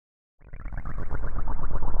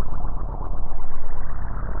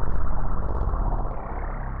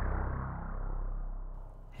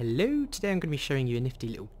Hello, today I'm going to be showing you a nifty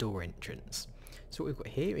little door entrance. So what we've got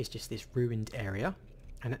here is just this ruined area,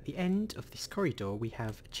 and at the end of this corridor we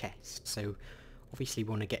have a chest. So obviously we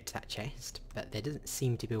want to get to that chest, but there doesn't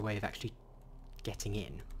seem to be a way of actually getting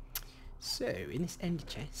in. So in this end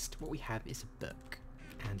chest what we have is a book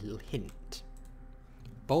and a little hint.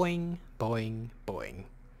 Boing, boing, boing.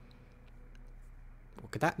 What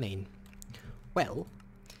could that mean? Well,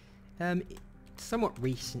 somewhat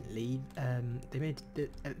recently, there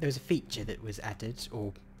was a feature that was added,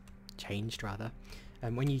 or changed rather,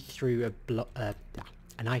 when you threw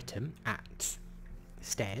an item at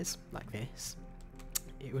stairs like this,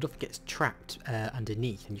 it would often get trapped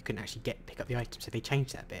underneath, and you couldn't actually pick up the item. So they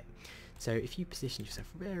changed that bit. So if you position yourself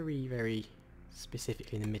very, very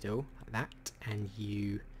specifically in the middle like that, and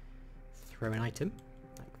you throw an item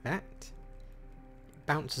like that, it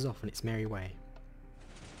bounces off on its merry way.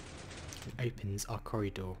 It opens our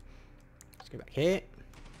corridor. Let's go back here.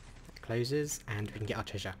 It closes, and we can get our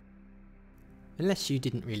treasure. Unless you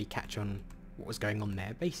didn't really catch on what was going on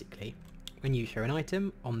there, basically, when you throw an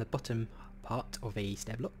item on the bottom part of a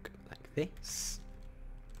stair block, like this,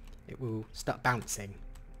 it will start bouncing.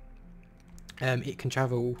 It can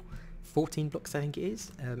travel 14 blocks, I think it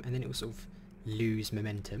is, and then it will sort of lose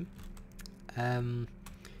momentum.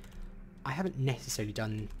 I haven't necessarily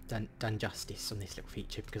done justice on this little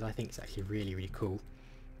feature because I think it's actually really, really cool.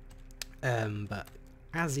 But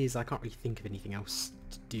as is, I can't really think of anything else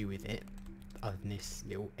to do with it other than this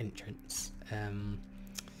little entrance.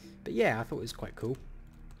 But yeah, I thought it was quite cool.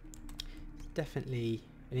 It's definitely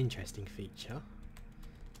an interesting feature.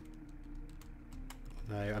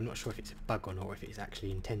 Although I'm not sure if it's a bug or not, or if it's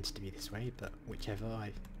actually intended to be this way, but whichever,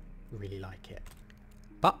 I really like it.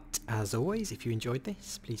 But, as always, if you enjoyed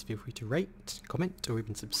this, please feel free to rate, comment, or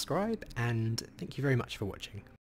even subscribe, and thank you very much for watching.